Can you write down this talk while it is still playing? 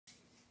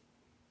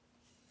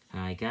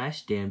Hi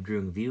guys, today I'm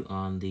doing a review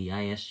on the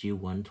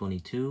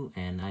ISU-122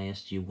 and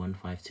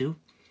ISU-152.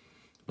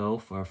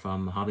 Both are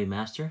from Hobby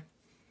Master.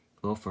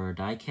 Both are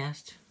die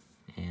cast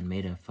and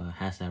made of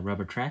has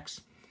rubber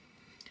tracks.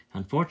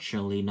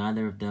 Unfortunately,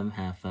 neither of them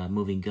have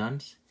moving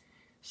guns,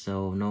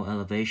 so no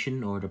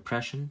elevation or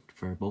depression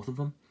for both of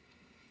them.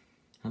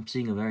 I'm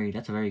seeing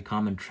that's a very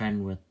common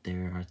trend with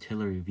their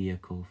artillery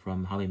vehicle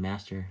from Hobby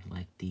Master,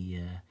 like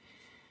the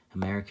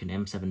American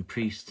M7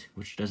 Priest,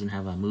 which doesn't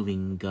have a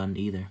moving gun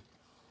either.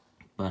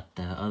 But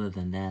other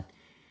than that,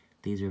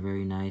 these are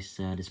very nice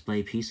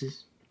display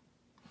pieces.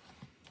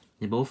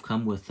 They both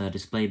come with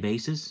display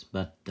bases,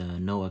 but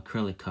no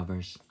acrylic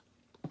covers.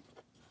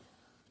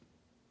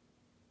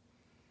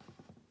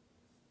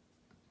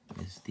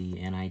 This is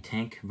the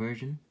anti-tank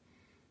version.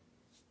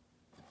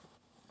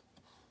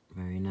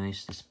 Very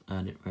nice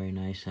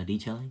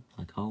detailing,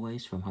 like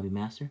always, from Hobby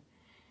Master.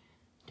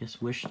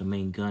 Just wish the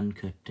main gun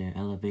could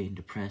elevate and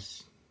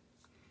depress.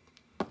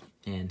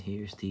 And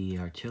here's the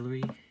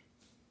artillery.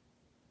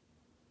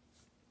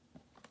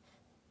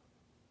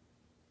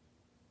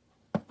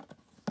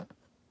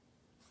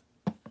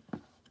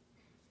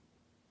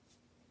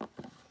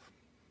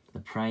 The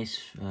price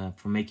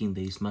for making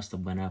these must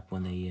have went up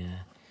when they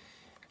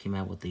came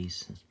out with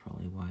these. That's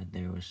probably why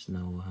there was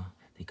no,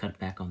 they cut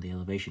back on the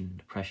elevation and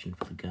depression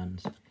for the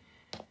guns.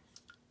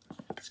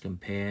 Let's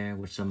compare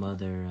with some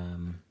other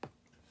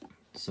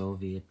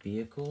Soviet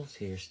vehicles.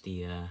 Here's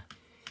the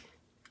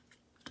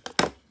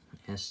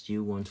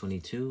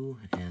SU-122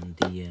 and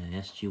the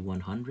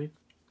SU-100.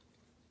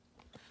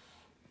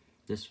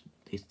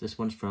 This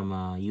one's from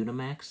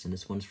Unimax, and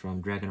this one's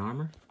from Dragon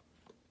Armor.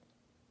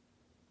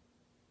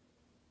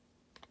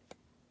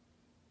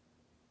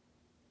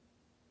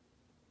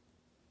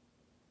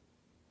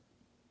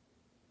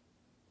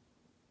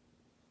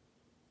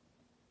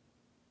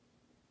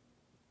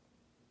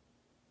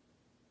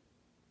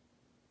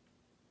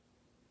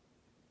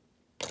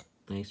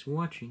 Thanks for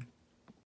watching.